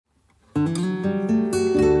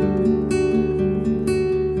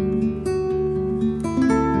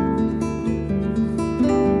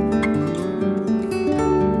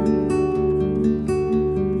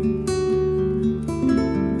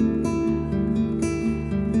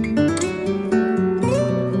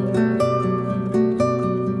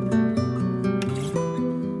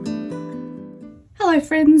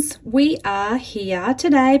we are here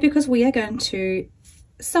today because we are going to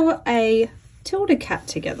sew a Tilda cat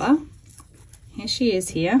together. Here she is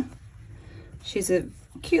here. She's a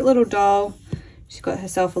cute little doll. She's got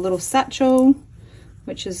herself a little satchel,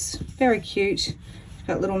 which is very cute. She's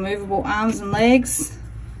got little movable arms and legs,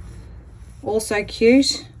 also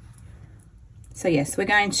cute. So yes, we're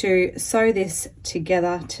going to sew this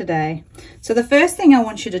together today. So the first thing I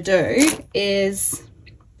want you to do is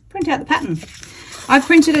print out the pattern. I've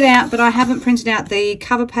printed it out, but I haven't printed out the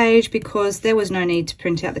cover page because there was no need to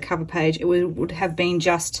print out the cover page. It would have been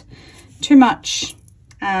just too much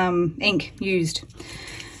ink used.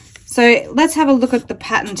 So let's have a look at the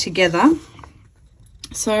pattern together.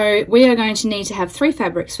 So we are going to need to have 3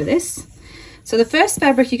 fabrics for this. So the first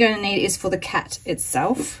fabric you're going to need is for the cat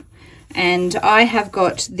itself. And I have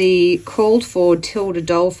got the called for Tilda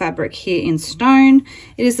doll fabric here in stone.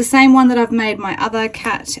 It is the same one that I've made my other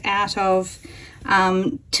cat out of.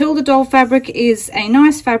 Tilda doll fabric is a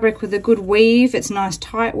nice fabric with a good weave. It's nice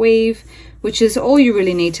tight weave, which is all you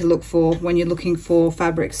really need to look for when you're looking for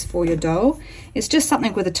fabrics for your doll. It's just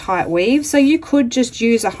something with a tight weave. So you could just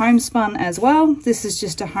use a homespun as well. This is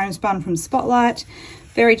just a homespun from Spotlight,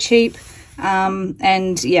 very cheap.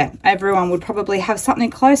 And yeah, everyone would probably have something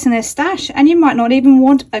close in their stash, and you might not even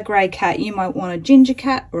want a grey cat. You might want a ginger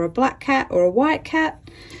cat or a black cat or a white cat.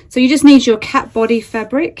 So you just need your cat body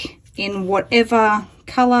fabric in whatever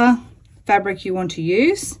colour fabric you want to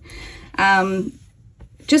use.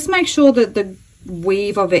 Just make sure that the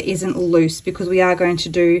weave of it isn't loose, because we are going to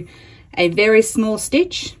do a very small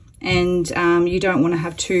stitch, and you don't want to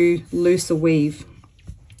have too loose a weave.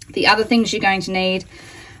 The other things you're going to need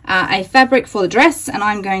a fabric for the dress, and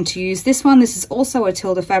I'm going to use this one. This is also a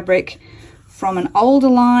Tilda fabric from an older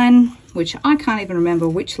line, which I can't even remember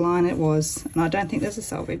which line it was, and I don't think there's a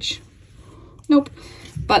salvage. Nope.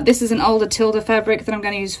 But this is an older Tilda fabric that I'm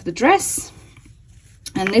going to use for the dress,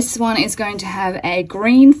 and this one is going to have a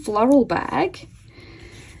green floral bag,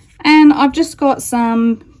 and I've just got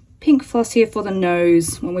some pink floss here for the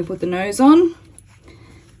nose when we put the nose on.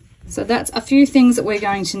 So that's a few things that we're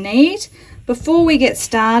going to need. Before we get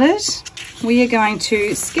started, we are going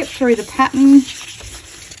to skip through the pattern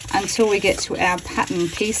until we get to our pattern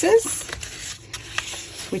pieces,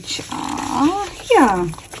 which are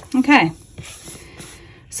here. Okay.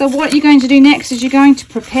 So what you're going to do next is you're going to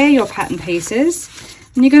prepare your pattern pieces,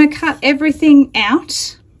 and you're going to cut everything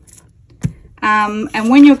out. And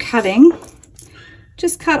when you're cutting,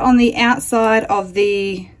 just cut on the outside of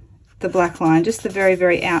the black line, just the very,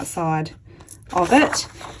 very outside of it,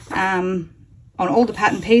 on all the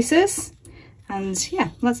pattern pieces. And yeah,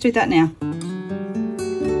 let's do that now.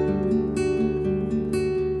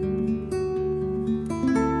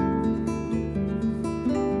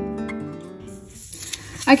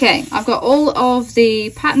 Okay, I've got all of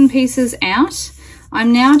the pattern pieces out.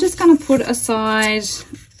 I'm now just going to put aside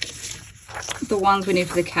the ones we need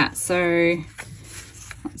for the cat. So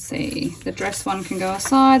let's see, the dress one can go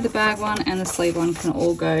aside, the bag one and the sleeve one can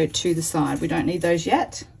all go to the side. We don't need those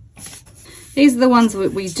yet. These are the ones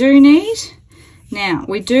that we do need. Now,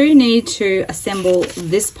 we do need to assemble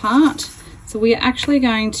this part. So we are actually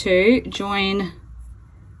going to join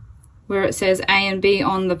where it says A and B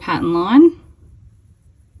on the pattern line.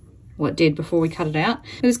 Well, it did before we cut it out.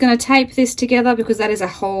 We're just going to tape this together because that is a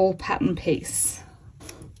whole pattern piece.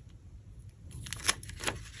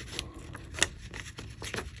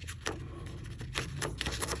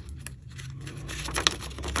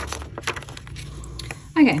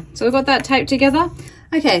 Okay, so we've got that taped together.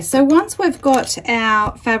 Okay, so once we've got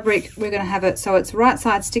our fabric, we're going to have it so it's right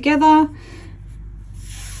sides together,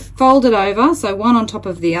 fold it over, so one on top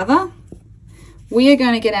of the other. We are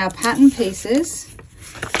going to get our pattern pieces,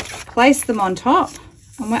 place them on top,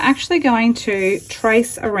 and we're actually going to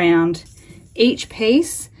trace around each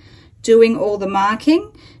piece, doing all the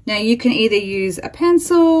marking. Now you can either use a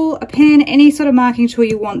pencil, a pen, any sort of marking tool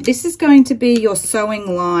you want. This is going to be your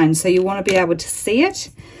sewing line, so you want to be able to see it.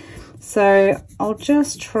 So I'll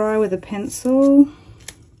just try with a pencil.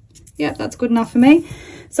 Yeah, that's good enough for me.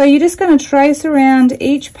 So you're just going to trace around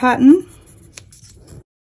each pattern.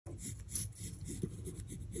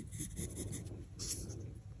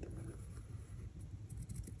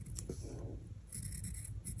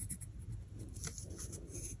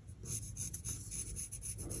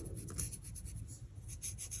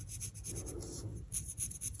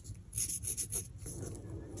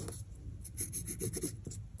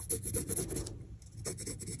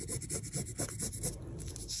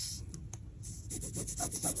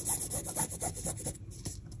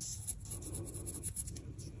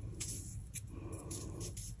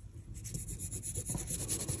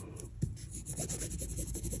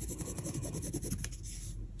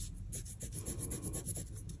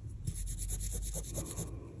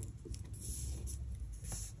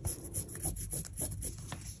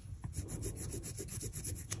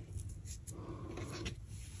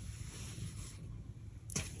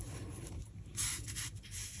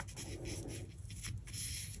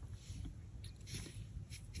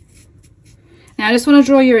 Now I just want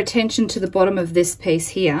to draw your attention to the bottom of this piece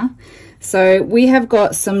here. So we have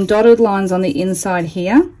got some dotted lines on the inside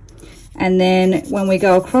here, and then when we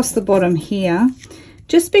go across the bottom here,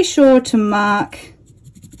 just be sure to mark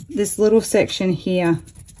this little section here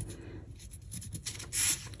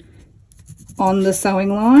on the sewing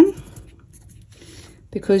line,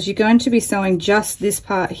 because you're going to be sewing just this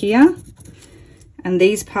part here, and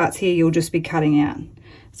these parts here you'll just be cutting out.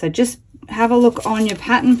 So just have a look on your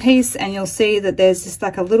pattern piece and you'll see that there's just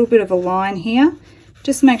like a little bit of a line here.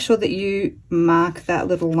 Just make sure that you mark that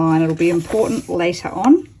little line. It'll be important later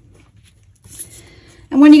on.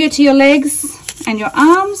 And when you get to your legs and your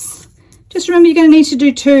arms, just remember you're going to need to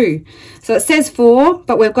do 2. So it says 4,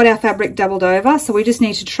 but we've got our fabric doubled over, so we just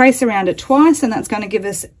need to trace around it twice, and that's going to give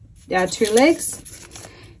us our 2 legs.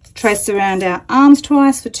 Trace around our arms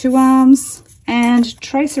twice for 2 arms, and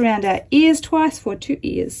trace around our ears twice for 2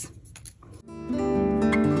 ears.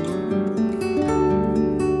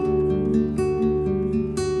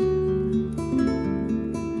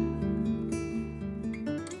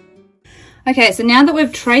 Okay, so now that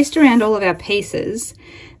we've traced around all of our pieces,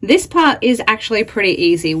 this part is actually pretty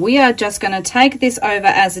easy. We are just going to take this over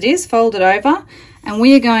as it is, fold it over, and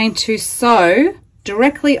we are going to sew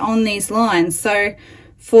directly on these lines. So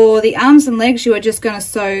for the arms and legs, you are just going to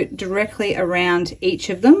sew directly around each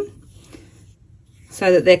of them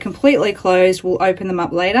so that they're completely closed. We'll open them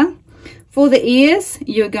up later. For the ears,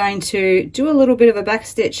 you're going to do a little bit of a back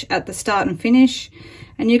stitch at the start and finish,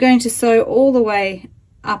 and you're going to sew all the way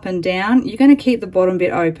up and down. You're going to keep the bottom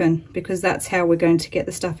bit open because that's how we're going to get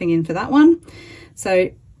the stuffing in for that one.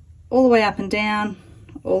 So all the way up and down,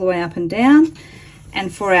 all the way up and down.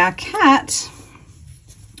 And for our cat,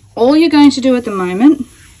 all you're going to do at the moment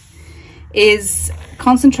is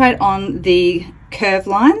concentrate on the curve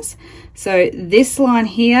lines. So this line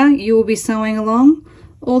here, you will be sewing along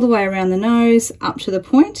all the way around the nose up to the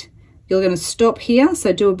point. You're going to stop here,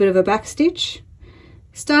 so do a bit of a back stitch.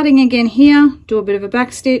 Starting again here, do a bit of a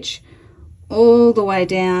back stitch all the way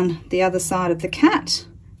down the other side of the cat,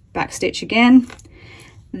 back stitch again.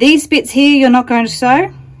 These bits here you're not going to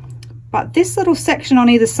sew, but this little section on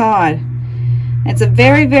either side, it's a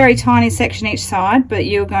very, very tiny section each side, but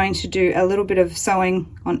you're going to do a little bit of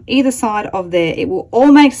sewing on either side of there. It will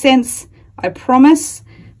all make sense, I promise,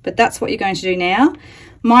 but that's what you're going to do now.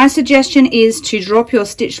 My suggestion is to drop your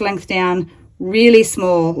stitch length down really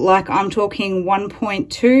small, like I'm talking 1.2,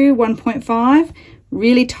 1.5,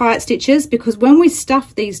 really tight stitches, because when we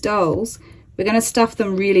stuff these dolls, we're going to stuff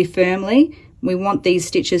them really firmly. We want these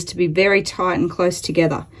stitches to be very tight and close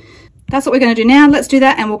together. That's what we're going to do now. Let's do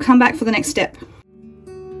that and we'll come back for the next step.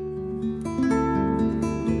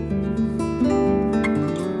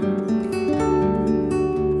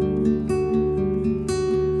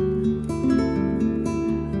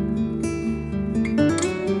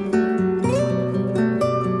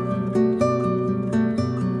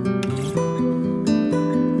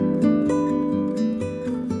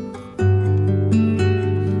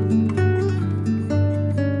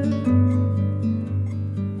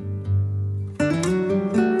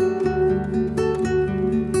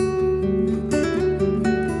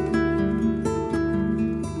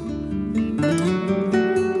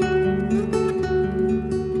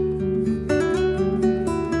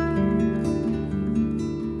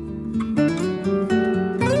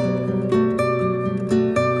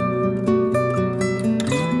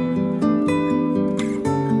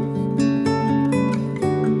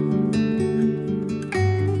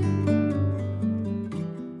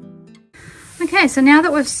 Okay, so now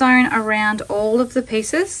that we've sewn around all of the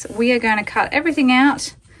pieces, we are going to cut everything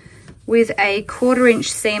out with a 1/4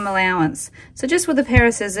 inch seam allowance. So just with a pair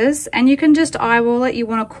of scissors, and you can just eyeball it. You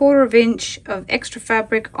want 1/4 inch of extra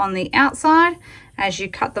fabric on the outside as you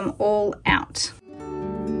cut them all out.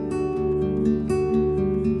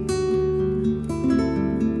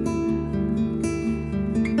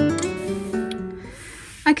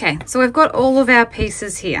 Okay, so we've got all of our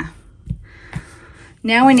pieces here.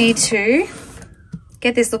 Now we need to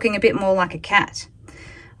get this looking a bit more like a cat.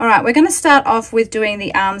 All right, we're going to start off with doing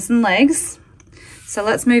the arms and legs. So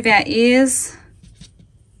let's move our ears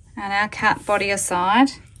and our cat body aside.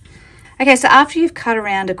 Okay, so after you've cut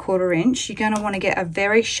around 1/4 inch, you're going to want to get a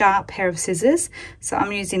very sharp pair of scissors. So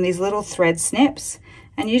I'm using these little thread snips,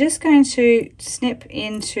 and you're just going to snip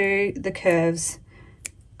into the curves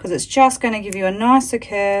because it's just going to give you a nicer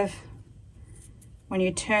curve when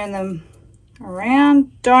you turn them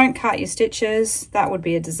around. Don't cut your stitches, that would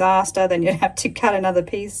be a disaster. Then you'd have to cut another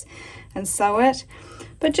piece and sew it,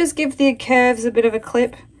 but just give the curves a bit of a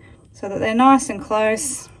clip so that they're nice and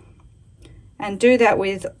close, and do that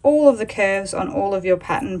with all of the curves on all of your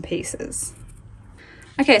pattern pieces.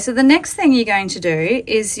 Okay, so the next thing you're going to do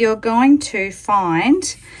is you're going to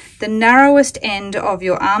find the narrowest end of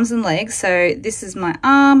your arms and legs. So this is my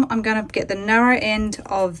arm. I'm going to get the narrow end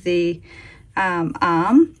of the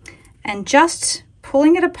arm and just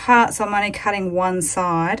pulling it apart, so I'm only cutting one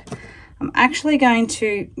side. I'm actually going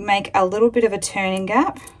to make a little bit of a turning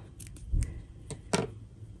gap,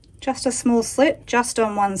 just a small slit just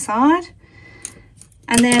on one side,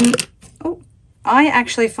 and then I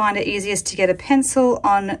actually find it easiest to get a pencil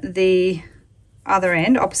on the other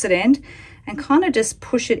end, opposite end, and kind of just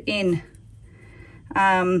push it in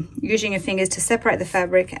using your fingers to separate the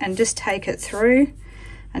fabric, and just take it through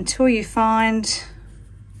until you find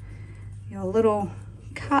your little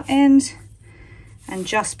cut end and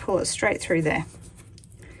just pull it straight through there.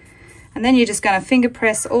 And then you're just going to finger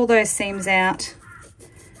press all those seams out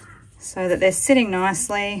so that they're sitting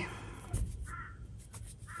nicely.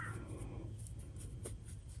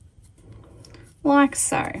 Like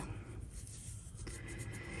so.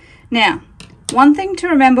 Now, one thing to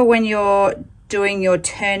remember when you're doing your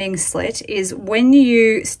turning slit is when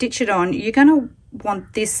you stitch it on, you're going to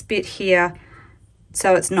want this bit here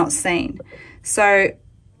so it's not seen. So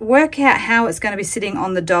work out how it's going to be sitting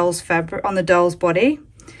on the doll's fabric, on the doll's body,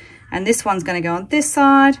 and this one's going to go on this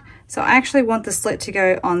side. So I actually want the slit to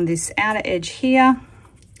go on this outer edge here.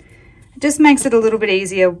 It just makes it a little bit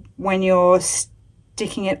easier when you're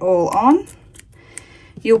sticking it all on.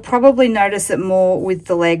 You'll probably notice it more with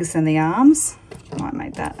the legs than the arms. I might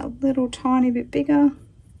make that a little tiny bit bigger.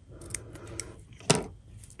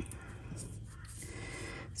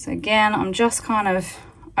 So again, I'm just kind of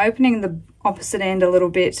opening the opposite end a little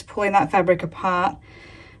bit, pulling that fabric apart,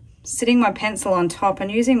 sitting my pencil on top and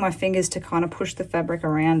using my fingers to kind of push the fabric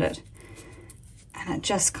around it. And it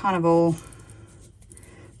just kind of all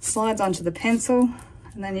slides onto the pencil,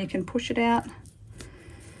 and then you can push it out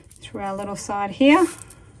through our little side here.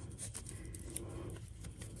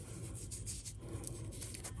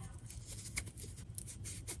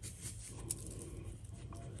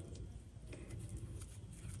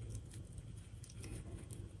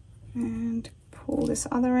 And pull this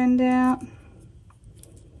other end out.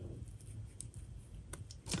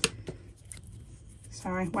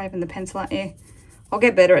 Sorry, waving the pencil at you. I'll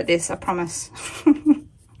get better at this, I promise.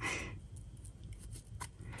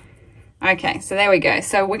 Okay, so there we go.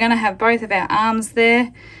 So we're going to have both of our arms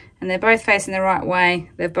there, and they're both facing the right way.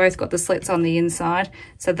 They've both got the slits on the inside,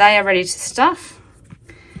 so they are ready to stuff.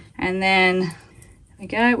 And then there we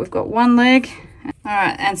go, we've got one leg. All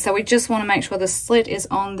right, and so we just want to make sure the slit is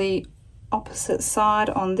on the opposite side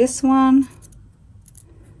on this one.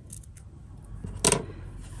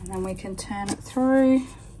 And then we can turn it through.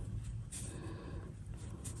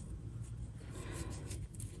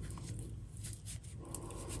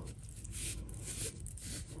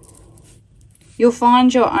 You'll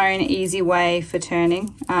find your own easy way for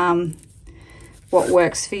turning, what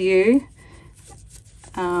works for you.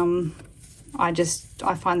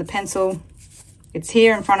 I find the pencil, it's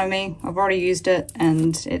here in front of me. I've already used it,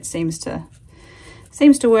 and it seems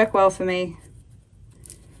to work well for me.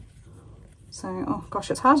 So, oh gosh,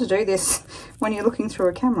 it's hard to do this when you're looking through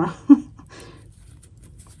a camera.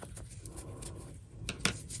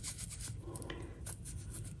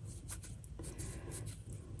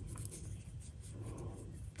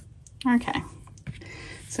 Okay,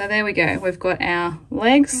 so there we go. We've got our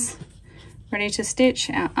legs ready to stitch,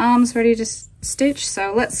 our arms ready to stitch.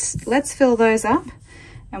 So let's fill those up,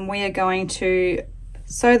 and we are going to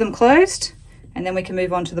sew them closed, and then we can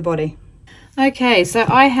move on to the body. Okay, so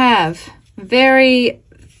I have very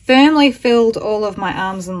firmly filled all of my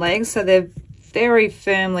arms and legs, so they're very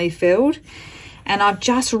firmly filled, and I've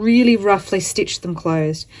just really roughly stitched them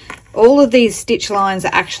closed. All of these stitch lines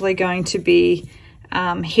are actually going to be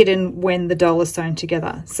hidden when the doll is sewn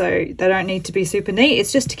together, so they don't need to be super neat.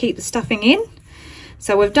 It's just to keep the stuffing in.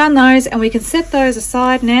 So we've done those, and we can set those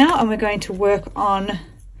aside now, and we're going to work on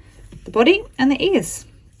the body and the ears.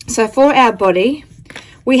 So for our body,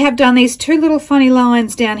 we have done these two little funny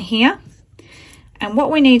lines down here, and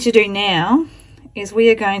what we need to do now is we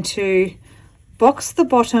are going to box the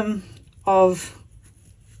bottom of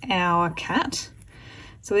our cat.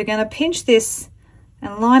 So we're going to pinch this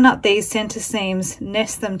and line up these center seams,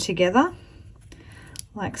 nest them together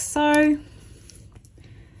like so.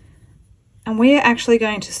 And we're actually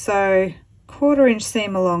going to sew 1/4 inch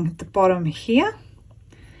seam along at the bottom here,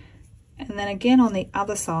 and then again on the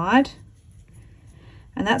other side,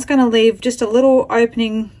 and that's going to leave just a little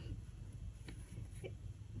opening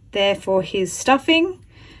there for his stuffing,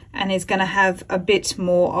 and he's going to have a bit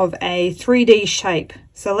more of a 3D shape.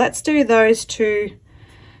 So let's do those two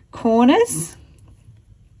corners.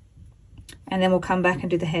 and then we'll come back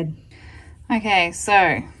and do the head. Okay,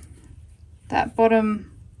 so that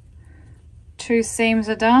bottom 2 seams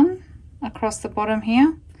are done across the bottom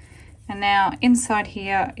here, and now inside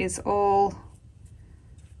here is all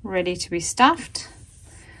ready to be stuffed.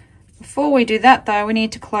 Before we do that though, we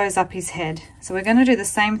need to close up his head. So we're going to do the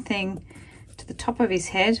same thing to the top of his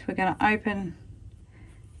head. We're going to open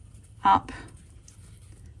up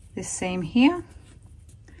this seam here,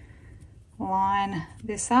 line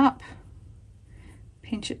this up,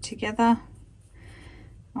 pinch it together,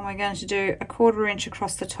 and we're going to do a 1/4 inch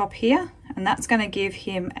across the top here, and that's going to give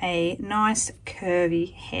him a nice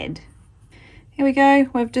curvy head. Here we go,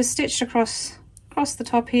 we've just stitched across the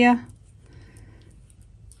top here,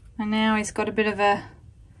 and now he's got a bit of a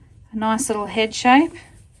nice little head shape,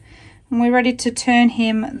 and we're ready to turn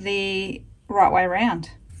him the right way around.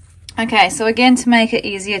 Okay, so again, to make it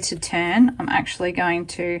easier to turn, I'm actually going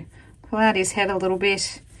to pull out his head a little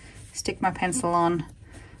bit, stick my pencil on,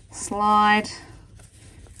 slide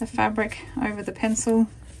the fabric over the pencil,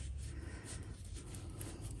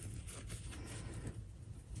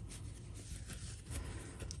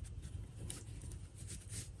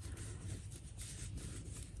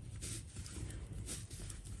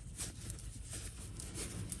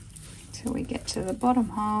 till we get to the bottom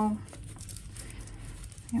hole.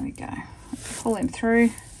 There we go. Pull him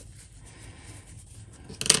through.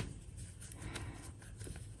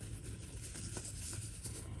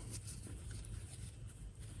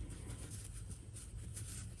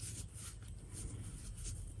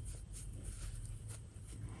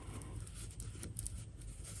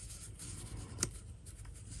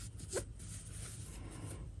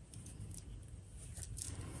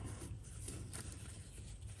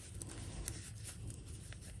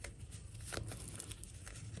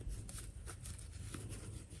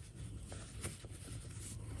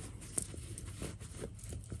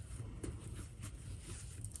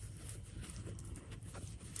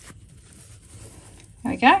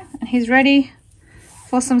 There we go, and he's ready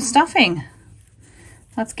for some stuffing.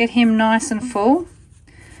 Let's get him nice and full.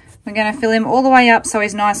 We're going to fill him all the way up so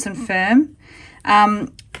he's nice and firm.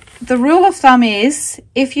 The rule of thumb is,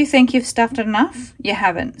 if you think you've stuffed it enough, you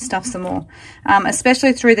haven't, stuff some more.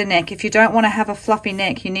 Especially through the neck. If you don't want to have a fluffy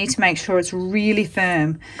neck, you need to make sure it's really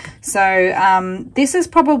firm. So this is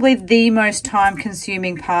probably the most time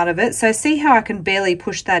consuming part of it. So see how I can barely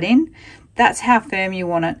push that in? That's how firm you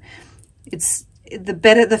want it. It's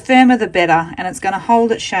the firmer the better, and it's going to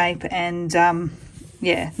hold its shape and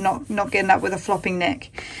yeah, not getting up with a flopping neck.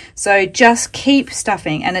 So just keep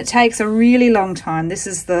stuffing, and it takes a really long time. This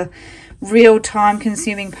is the real time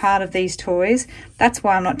consuming part of these toys. That's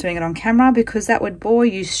why I'm not doing it on camera, because that would bore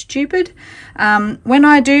you stupid. When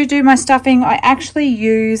I do my stuffing, I actually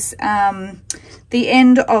use the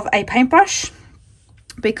end of a paintbrush,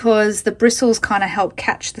 because the bristles kind of help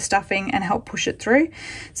catch the stuffing and help push it through.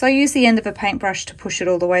 So I use the end of a paintbrush to push it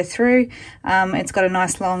all the way through. It's got a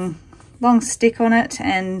nice long stick on it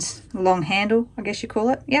and long handle, I guess you call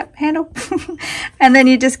it. Yep, handle. And then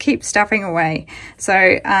you just keep stuffing away.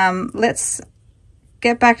 So let's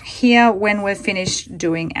get back here when we're finished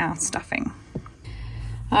doing our stuffing.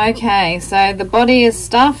 Okay, so the body is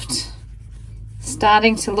stuffed,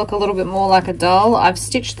 starting to look a little bit more like a doll. I've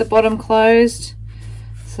stitched the bottom closed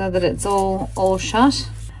so that it's all shut.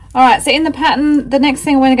 All right, so in the pattern, the next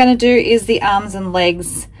thing we're going to do is the arms and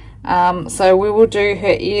legs. So we will do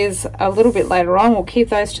her ears a little bit later on. We'll keep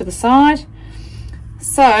those to the side.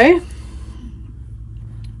 So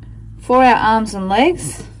for our arms and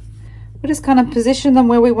legs, we'll just kind of position them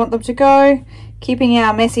where we want them to go, keeping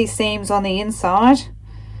our messy seams on the inside,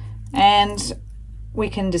 and we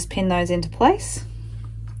can just pin those into place.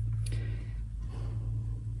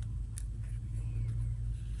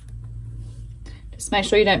 Just make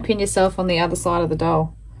sure you don't pin yourself on the other side of the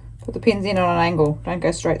doll. Put the pins in on an angle, don't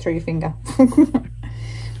go straight through your finger.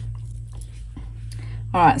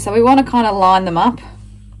 All right, so we want to kind of line them up,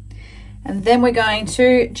 and then we're going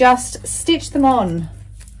to just stitch them on.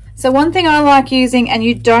 So one thing I like using, and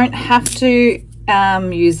you don't have to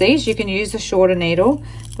use these, you can use a shorter needle,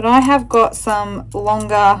 but I have got some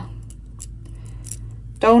longer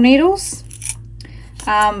doll needles.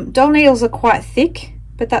 Doll needles are quite thick,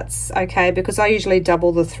 but that's okay because I usually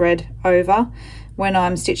double the thread over when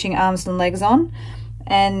I'm stitching arms and legs on.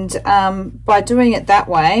 And by doing it that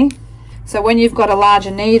way, so when you've got a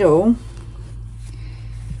larger needle,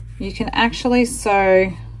 you can actually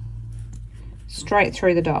sew straight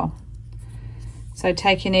through the doll. So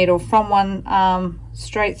take your needle from one arm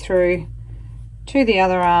straight through to the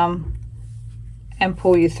other arm and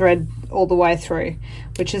pull your thread all the way through,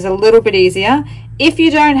 which is a little bit easier. If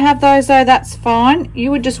you don't have those though, that's fine.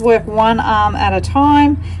 You would just work one arm at a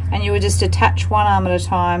time, and you would just attach one arm at a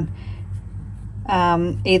time,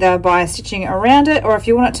 either by stitching around it, or if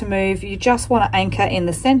you want it to move, you just want to anchor in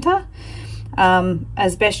the center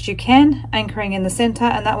as best you can, anchoring in the center,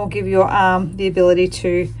 and that will give your arm the ability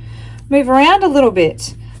to move around a little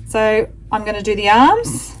bit. So I'm going to do the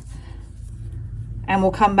arms, and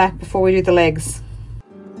we'll come back before we do the legs.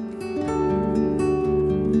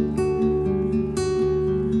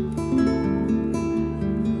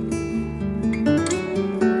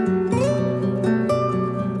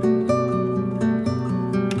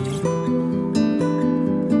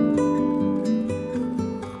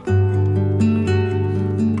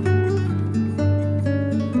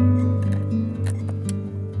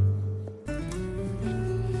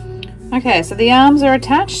 Okay, so the arms are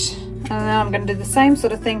attached, and now I'm going to do the same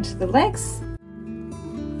sort of thing to the legs.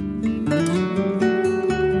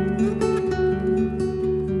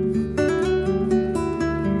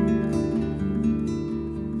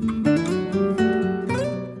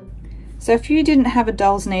 So if you didn't have a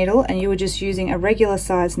doll's needle and you were just using a regular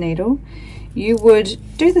size needle, you would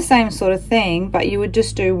do the same sort of thing, but you would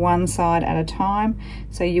just do one side at a time.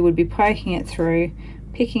 So you would be poking it through,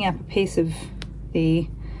 picking up a piece of the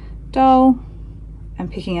doll and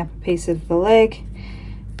picking up a piece of the leg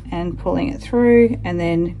and pulling it through, and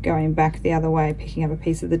then going back the other way, picking up a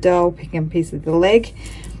piece of the doll, picking up a piece of the leg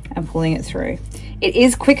and pulling it through. It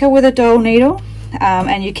is quicker with a doll needle,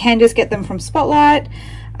 and you can just get them from Spotlight,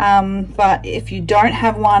 but if you don't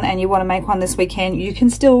have one and you want to make one this weekend, you can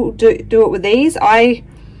still do it with these. I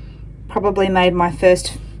probably made my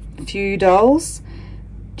first few dolls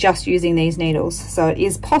just using these needles, so it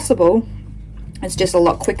is possible. It's just a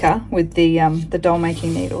lot quicker with the doll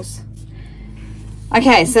making needles.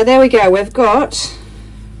 Okay, so there we go. We've got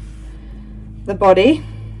the body.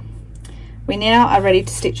 We now are ready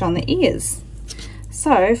to stitch on the ears.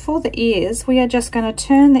 So for the ears, we are just going to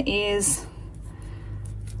turn the ears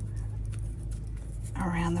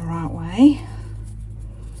around the right way.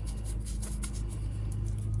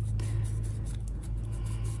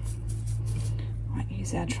 Might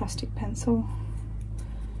use our trusty pencil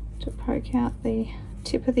to poke out the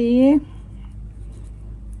tip of the ear.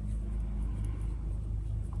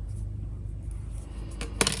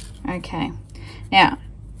 Okay, now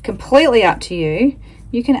completely up to you.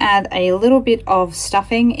 You can add a little bit of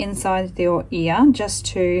stuffing inside your ear just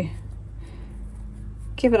to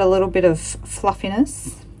give it a little bit of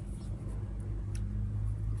fluffiness.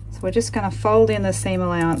 So we're just going to fold in the seam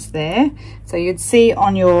allowance there. So you'd see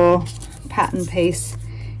on your pattern piece,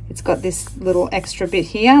 it's got this little extra bit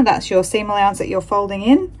here. That's your seam allowance that you're folding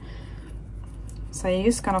in. So you're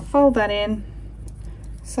just going to fold that in,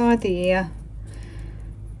 side the ear,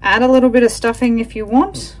 add a little bit of stuffing if you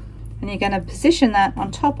want, and you're going to position that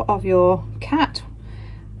on top of your cat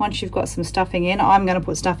once you've got some stuffing in. I'm going to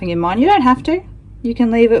put stuffing in mine. You don't have to. You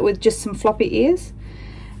can leave it with just some floppy ears,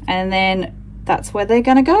 and then that's where they're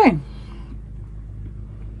going to go.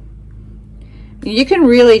 You can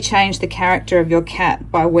really change the character of your cat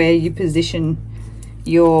by where you position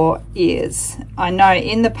your ears. I know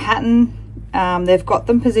in the pattern they've got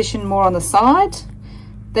them positioned more on the side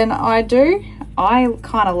than I do. I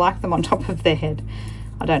kind of like them on top of their head.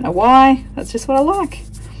 I don't know why, that's just what I like.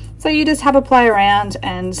 So you just have a play around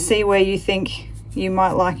and see where you think you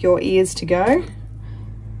might like your ears to go,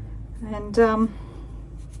 and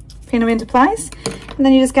pin them into place, and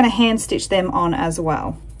then you're just going to hand stitch them on as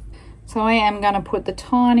well. So I am going to put the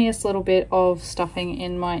tiniest little bit of stuffing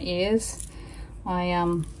in my ears.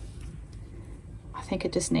 I think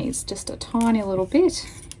it just needs just a tiny little bit.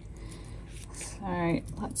 So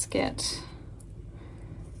let's get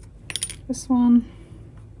this one.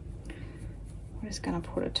 We're just going to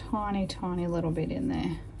put a tiny little bit in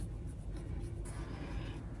there.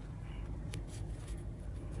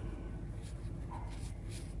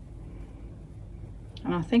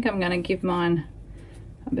 And I think I'm going to give mine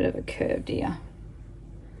a bit of a curved ear.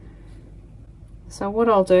 So what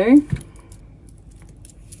I'll do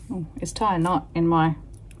is tie a knot in my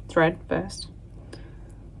thread first.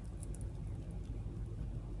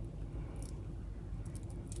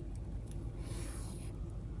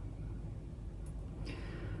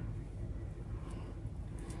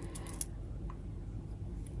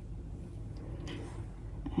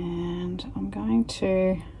 And I'm going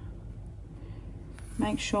to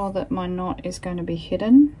make sure that my knot is going to be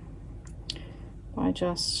hidden by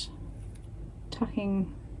just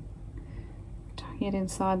tucking it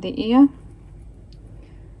inside the ear,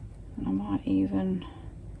 and I might even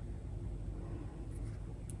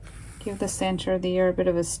give the center of the ear a bit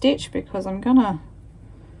of a stitch because I'm gonna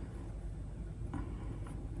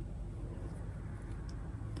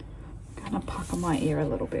pucker my ear a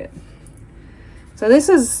little bit. So this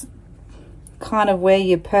is kind of where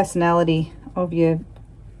your personality of your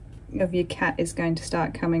cat is going to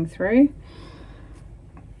start coming through,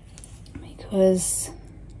 because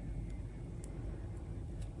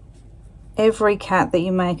every cat that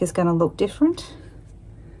you make is going to look different.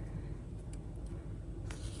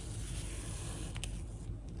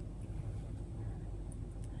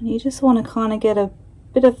 And you just want to kind of get a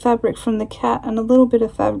bit of fabric from the cat and a little bit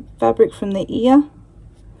of fabric from the ear,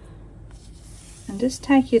 and just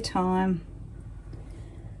take your time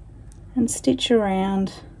and stitch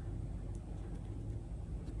around.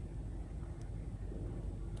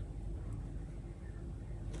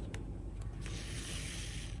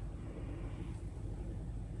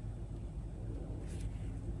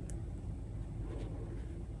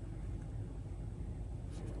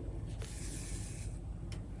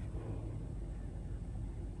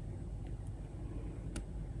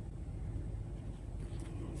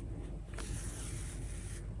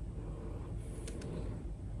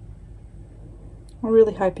 I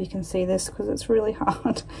really hope you can see this because it's really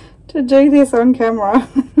hard to do this on camera.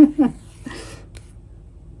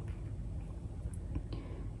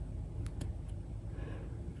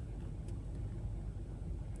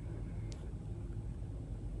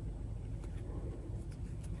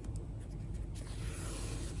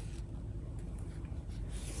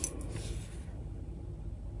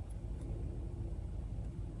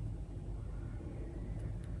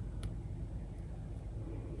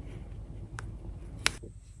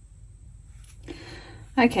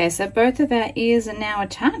 Okay, so both of our ears are now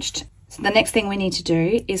attached. So the next thing we need to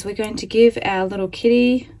do is we're going to give our little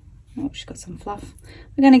kitty, oh, she's got some fluff.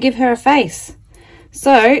 We're going to give her a face.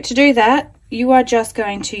 So to do that, you are just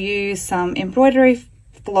going to use some embroidery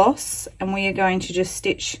floss, and we are going to just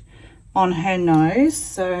stitch on her nose.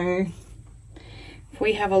 So if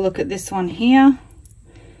we have a look at this one here,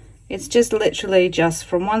 it's just literally just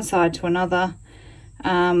from one side to another,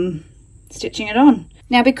 stitching it on.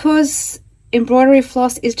 Now, because embroidery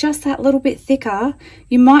floss is just that little bit thicker,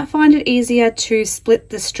 you might find it easier to split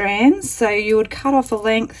the strands. So you would cut off a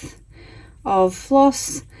length of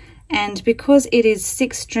floss, and because it is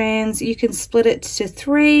 6 strands, you can split it to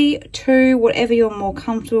 3, 2, whatever you're more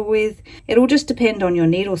comfortable with. It'll just depend on your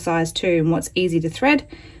needle size too and what's easy to thread,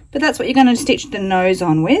 but that's what you're going to stitch the nose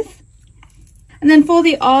on with. And then for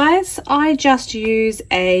the eyes, I just use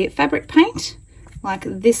a fabric paint like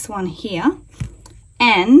this one here,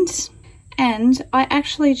 and I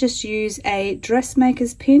actually just use a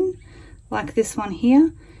dressmaker's pin like this one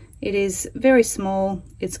here. It is very small.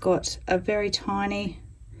 It's got a very tiny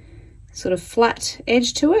sort of flat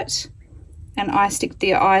edge to it, and I stick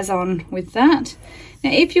the eyes on with that.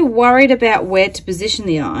 Now, if you're worried about where to position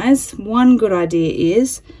the eyes, one good idea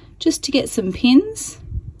is just to get some pins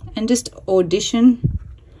and just audition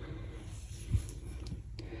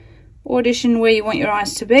where you want your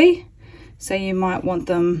eyes to be. So you might want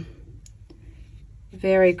them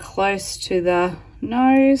very close to the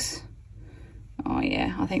nose. Oh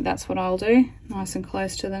yeah, I think that's what I'll do, nice and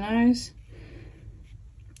close to the nose.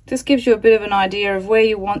 Just gives you a bit of an idea of where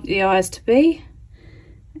you want the eyes to be,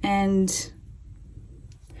 and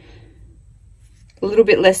a little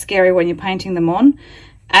bit less scary when you're painting them on.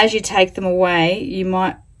 As you take them away, you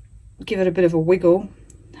might give it a bit of a wiggle,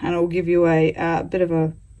 and it will give you a bit of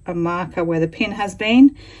a marker where the pin has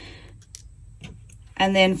been.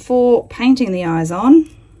 And then for painting the eyes on,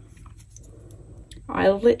 I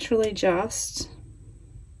literally just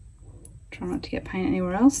try not to get paint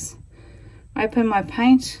anywhere else. Open my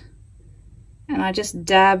paint and I just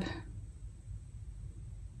dab.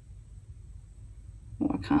 Oh,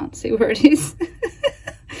 I can't see where it is.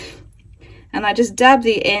 And I just dab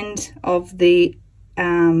the end of the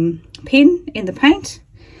pin in the paint.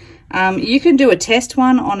 You can do a test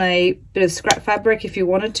one on a bit of scrap fabric if you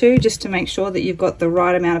wanted to, just to make sure that you've got the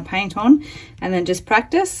right amount of paint on, and then just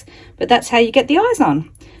practice. But that's how you get the eyes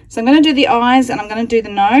on. So I'm going to do the eyes and I'm going to do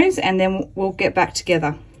the nose, and then we'll get back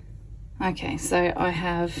together. Okay, so I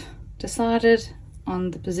have decided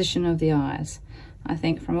on the position of the eyes. I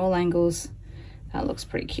think from all angles that looks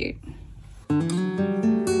pretty cute.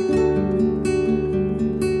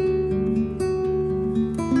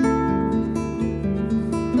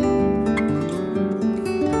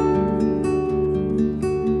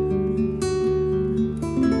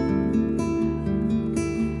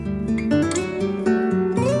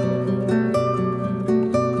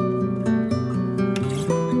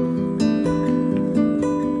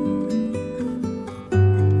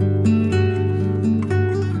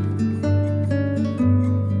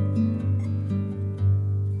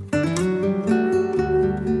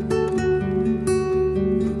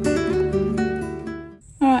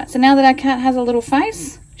 so now that our cat has a little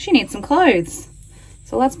face, she needs some clothes.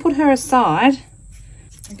 So let's put her aside.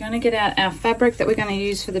 We're going to get out our fabric that we're going to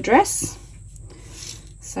use for the dress.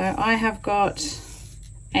 So I have got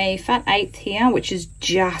a fat 1/8 here, which is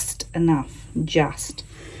just enough, just.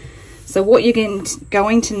 So what you're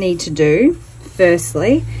going to need to do,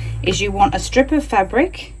 firstly, is you want a strip of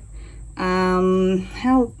fabric.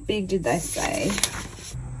 How big did they say?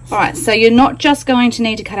 All right, so you're not just going to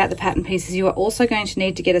need to cut out the pattern pieces, you are also going to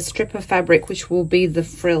need to get a strip of fabric, which will be the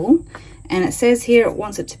frill. And it says here it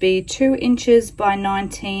wants it to be 2 inches by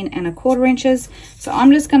 19¼ inches. So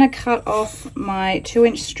I'm just going to cut off my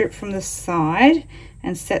 2-inch strip from the side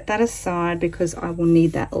and set that aside because I will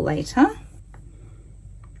need that later.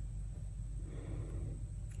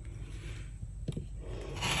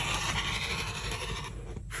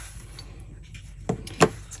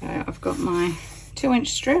 So I've got my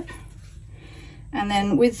 2-inch strip, and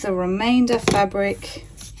then with the remainder fabric,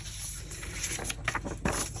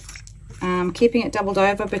 keeping it doubled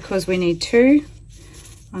over because we need 2,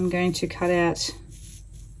 I'm going to cut out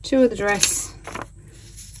 2 of the dress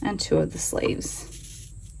and 2 of the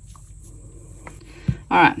sleeves.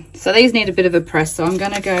 All right, so these need a bit of a press, so I'm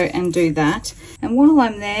going to go and do that. And while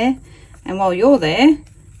I'm there, and while you're there,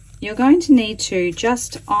 you're going to need to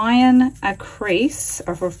just iron a crease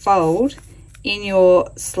or a fold in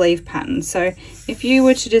your sleeve pattern. So if you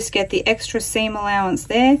were to just get the extra seam allowance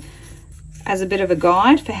there as a bit of a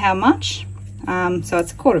guide for how much, so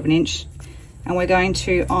it's 1/4 inch, and we're going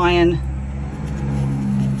to iron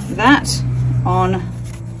that on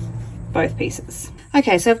both pieces.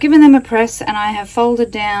 Okay, so I've given them a press and I have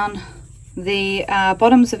folded down the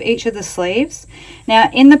bottoms of each of the sleeves.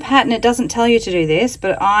 Now in the pattern it doesn't tell you to do this,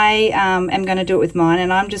 but I am going to do it with mine,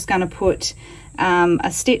 and I'm just going to put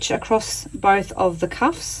a stitch across both of the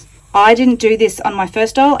cuffs. I didn't do this on my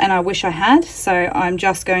first doll and I wish I had, so I'm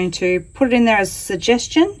just going to put it in there as a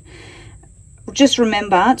suggestion. Just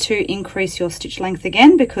remember to increase your stitch length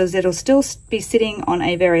again because it'll still be sitting on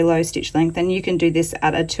a very low stitch length, and you can do this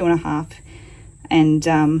at a 2.5, and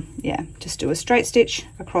yeah, just do a straight stitch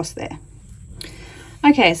across there.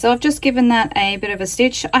 Okay, so I've just given that a bit of a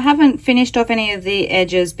stitch. I haven't finished off any of the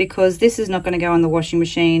edges because this is not going to go in the washing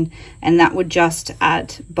machine, and that would just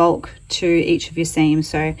add bulk to each of your seams.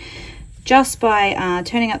 So just by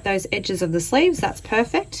turning up those edges of the sleeves, that's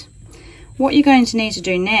perfect. What you're going to need to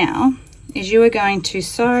do now is you are going to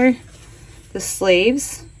sew the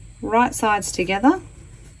sleeves right sides together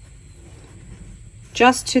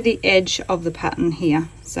just to the edge of the pattern here.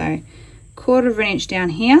 So 1/4 inch down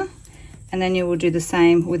here, and then you will do the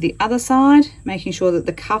same with the other side, making sure that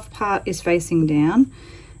the cuff part is facing down,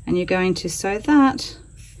 and you're going to sew that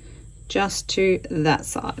just to that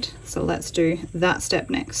side. So let's do that step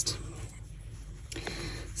next.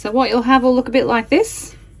 So what you'll have will look a bit like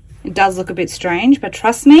this. It does look a bit strange, but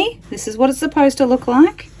trust me, this is what it's supposed to look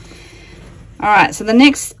like. All right, so the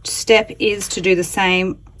next step is to do the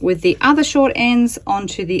same with the other short ends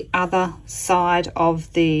onto the other side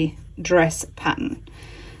of the dress pattern.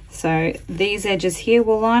 So these edges here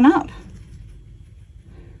will line up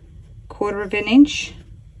 1/4 inch,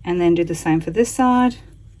 and then do the same for this side,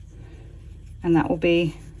 and that will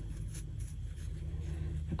be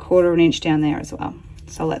 1/4 inch down there as well.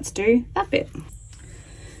 So let's do that bit.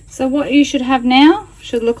 So what you should have now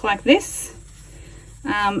should look like this.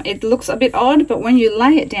 It looks a bit odd, but when you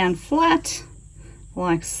lay it down flat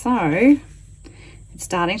like so, it's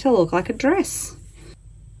starting to look like a dress.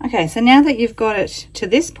 Okay, so now that you've got it to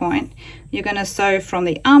this point, you're going to sew from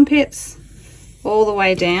the armpits all the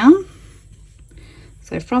way down.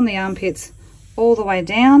 So from the armpits all the way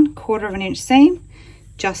down, 1/4 inch seam,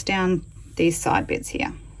 just down these side bits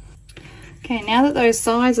here. Okay, now that those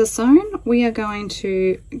sides are sewn, we are going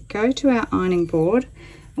to go to our ironing board,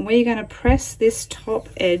 and we're going to press this top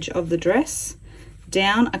edge of the dress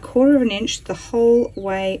down 1/4 inch the whole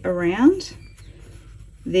way around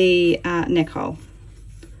the neck hole.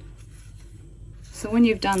 So when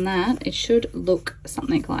you've done that, it should look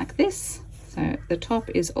something like this. So the top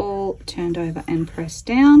is all turned over and pressed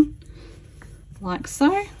down like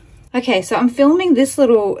so. Okay, so I'm filming this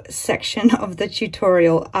little section of the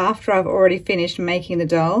tutorial after I've already finished making the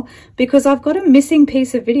doll because I've got a missing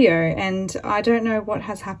piece of video and I don't know what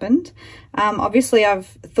has happened. Obviously I've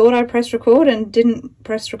thought I pressed record and didn't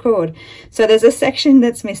press record. So there's a section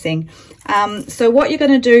that's missing. So what you're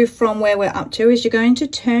going to do from where we're up to is you're going to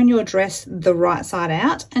turn your dress the right side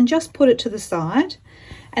out and just put it to the side.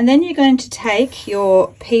 And then you're going to take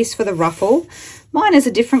your piece for the ruffle. Mine is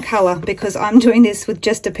a different color because I'm doing this with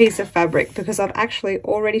just a piece of fabric because I've actually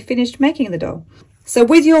already finished making the doll. So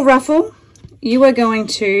with your ruffle, you are going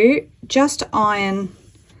to just iron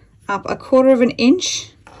up 1/4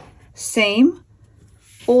 inch seam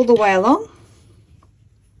all the way along,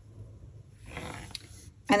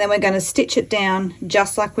 and then we're going to stitch it down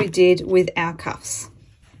just like we did with our cuffs.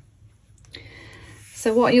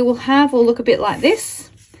 So what you will have will look a bit like this,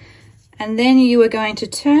 and then you are going to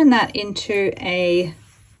turn that into a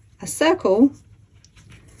circle,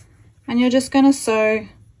 and you're just going to sew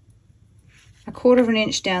 1/4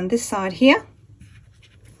 inch down this side here,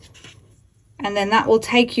 and then that will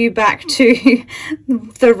take you back to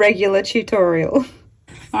the regular tutorial.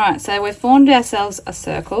 All right, so we've formed ourselves a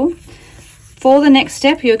circle. For the next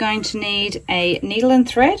step, you're going to need a needle and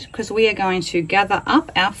thread, because we are going to gather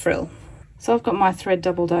up our frill. So I've got my thread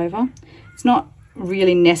doubled over. It's not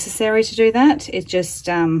really necessary to do that. It just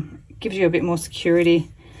gives you a bit more security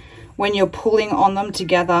when you're pulling on them to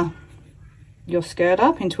gather your skirt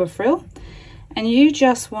up into a frill. And you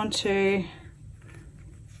just want to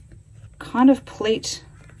kind of pleat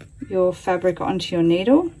your fabric onto your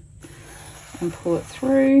needle and pull it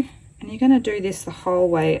through. And you're going to do this the whole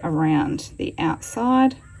way around the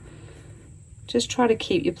outside. Just try to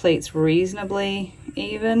keep your pleats reasonably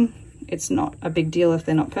even. It's not a big deal if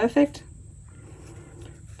they're not perfect,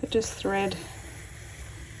 but just thread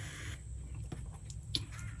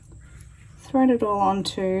it all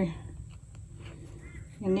onto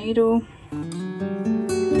your needle.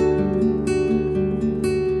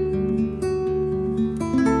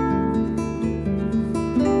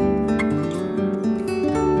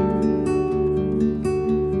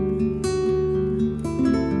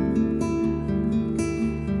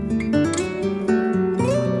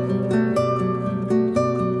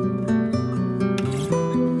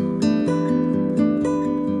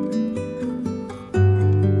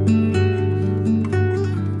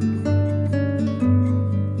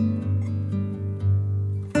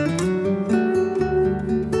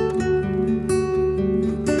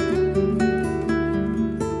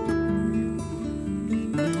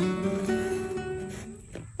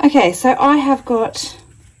 Okay, so I have got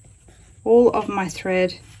all of my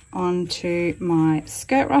thread onto my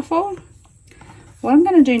skirt ruffle. What I'm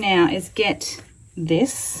going to do now is get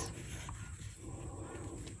this.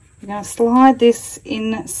 We're going to slide this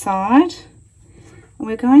inside, and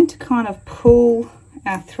we're going to kind of pull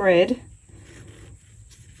our thread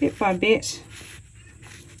bit by bit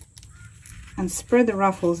and spread the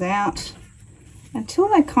ruffles out until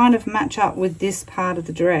they kind of match up with this part of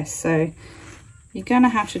the dress. So you're going to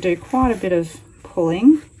have to do quite a bit of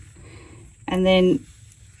pulling, and then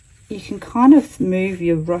you can kind of move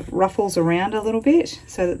your ruffles around a little bit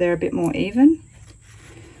so that they're a bit more even.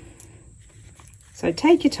 So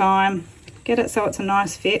take your time, get it so it's a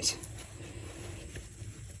nice fit,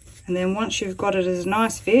 and then once you've got it as a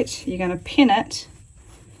nice fit, you're going to pin it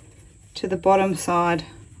to the bottom side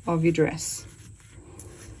of your dress.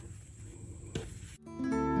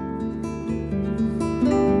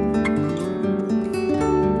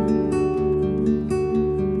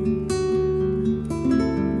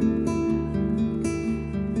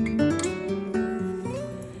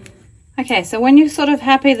 Okay, so when you're sort of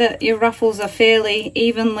happy that your ruffles are fairly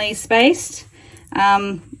evenly spaced,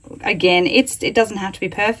 again, it doesn't have to be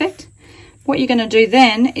perfect. What you're going to do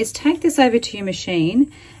then is take this over to your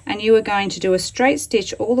machine, and you are going to do a straight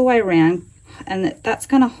stitch all the way around, and that's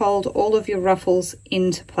going to hold all of your ruffles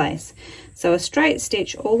into place. So a straight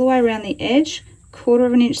stitch all the way around the edge,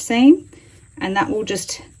 1/4 inch seam, and that will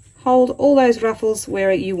just hold all those ruffles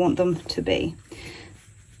where you want them to be.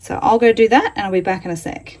 So I'll go do that, and I'll be back in a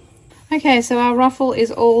sec. Okay, so our ruffle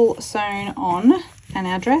is all sewn on, and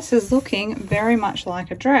our dress is looking very much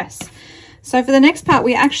like a dress. So for the next part,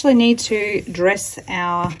 we actually need to dress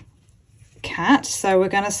our cat. So we're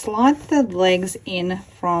going to slide the legs in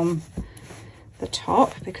from the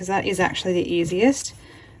top, because that is actually the easiest.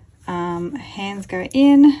 Hands go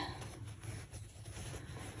in.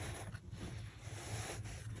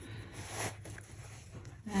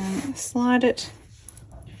 And slide it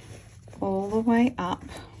all the way up.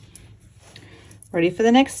 Ready for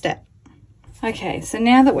the next step. Okay, so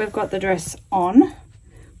now that we've got the dress on,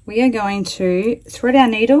 we are going to thread our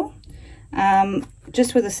needle,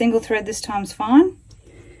 just with a single thread this time's fine.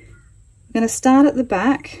 We're going to start at the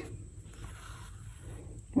back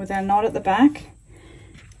with our knot at the back,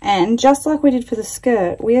 and just like we did for the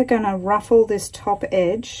skirt, we are going to ruffle this top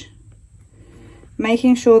edge,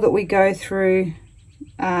 making sure that we go through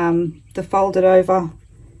the folded over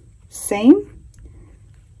seam,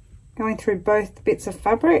 going through both bits of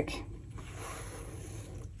fabric,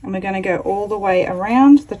 and we're going to go all the way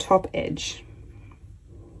around the top edge.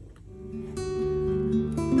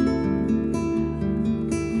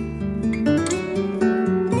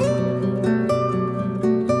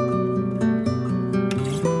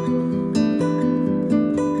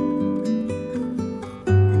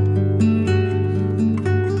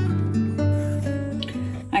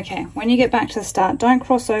 you get back to the start, don't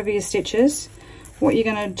cross over your stitches. What you're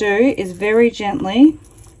going to do is very gently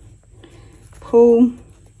pull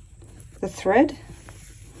the thread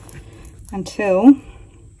until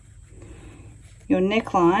your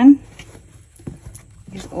neckline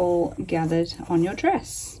is all gathered on your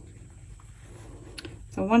dress.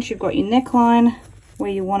 So once you've got your neckline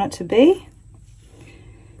where you want it to be,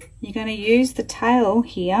 you're going to use the tail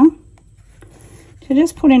here to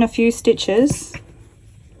just put in a few stitches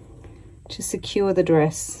to secure the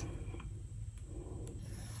dress.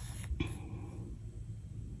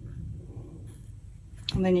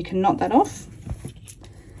 And then you can knot that off.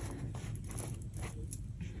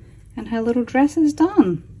 And her little dress is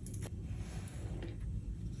done.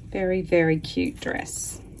 Very, very cute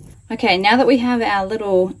dress. Okay, now that we have our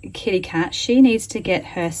little kitty cat, she needs to get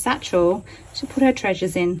her satchel to put her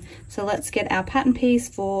treasures in. So let's get our pattern piece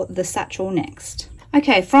for the satchel next.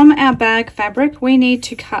 Okay, from our bag fabric, we need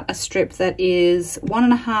to cut a strip that is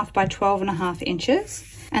 1.5 by 12.5 inches.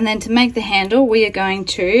 And then to make the handle, we are going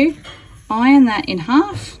to iron that in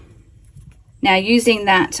half. Now, using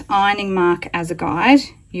that ironing mark as a guide,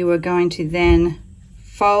 you are going to then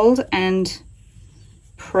fold and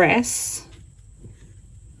press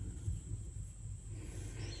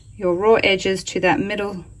your raw edges to that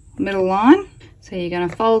middle line. So you're going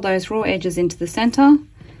to fold those raw edges into the center,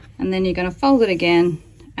 and then you're going to fold it again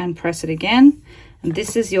and press it again. And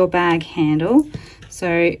this is your bag handle.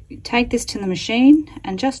 So take this to the machine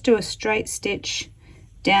and just do a straight stitch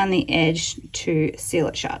down the edge to seal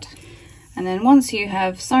it shut. And then once you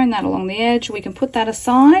have sewn that along the edge, we can put that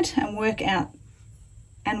aside and work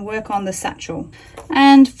on the satchel.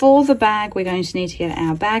 And for the bag, we're going to need to get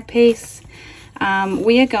our bag piece.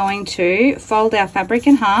 We are going to fold our fabric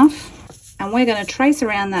in half, and we're going to trace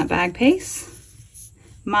around that bag piece,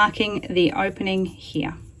 marking the opening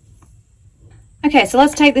here. Okay, so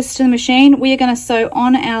let's take this to the machine. We are going to sew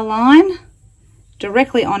on our line,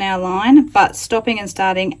 directly on our line, but stopping and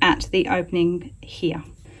starting at the opening here.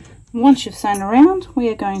 Once you've sewn around, we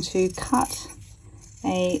are going to cut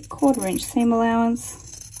a 1/4 inch seam allowance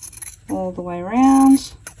all the way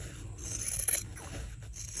around.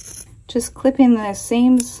 Just clip in the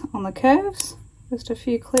seams on the curves, just a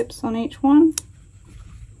few clips on each one.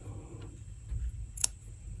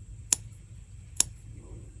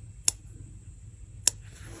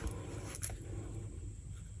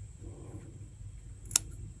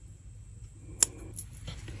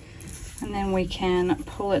 And then we can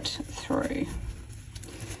pull it through.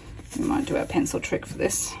 We might do our pencil trick for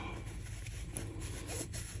this.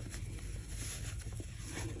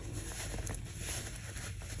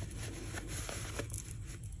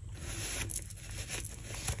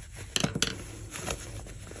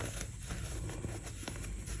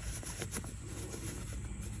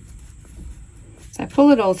 So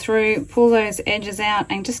pull it all through, pull those edges out,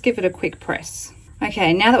 and just give it a quick press.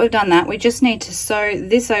 Okay, now that we've done that, we just need to sew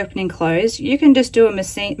this opening closed. You can just do a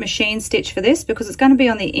machine stitch for this because it's going to be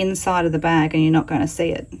on the inside of the bag and you're not going to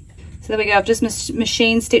see it. So there we go, I've just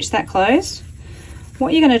machine stitched that closed.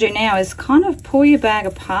 What you're going to do now is kind of pull your bag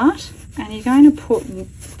apart, and you're going to put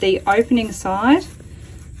the opening side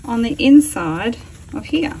on the inside of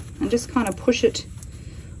here and just kind of push it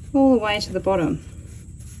all the way to the bottom.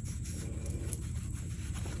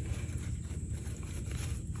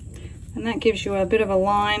 And that gives you a bit of a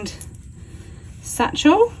lined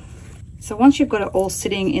satchel. So once you've got it all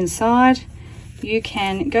sitting inside, you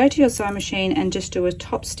can go to your sewing machine and just do a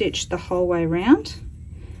top stitch the whole way around,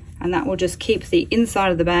 and that will just keep the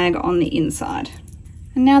inside of the bag on the inside.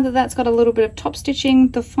 And now that that's got a little bit of top stitching,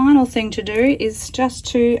 the final thing to do is just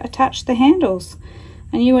to attach the handles,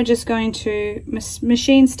 and you are just going to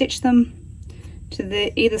machine stitch them to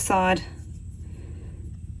the either side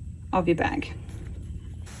of your bag.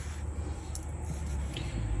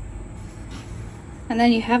 And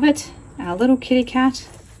then you have it, our little kitty cat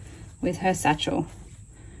with her satchel.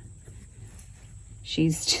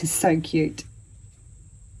 She's just so cute.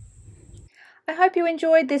 I hope you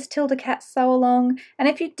enjoyed this Tilda Cat Sew Along, and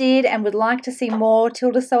if you did and would like to see more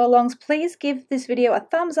Tilda Sew Alongs, please give this video a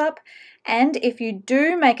thumbs up, and if you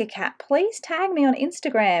do make a cat, please tag me on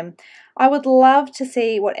Instagram. I would love to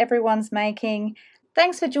see what everyone's making.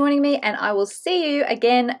 Thanks for joining me, and I will see you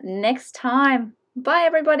again next time. Bye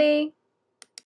everybody!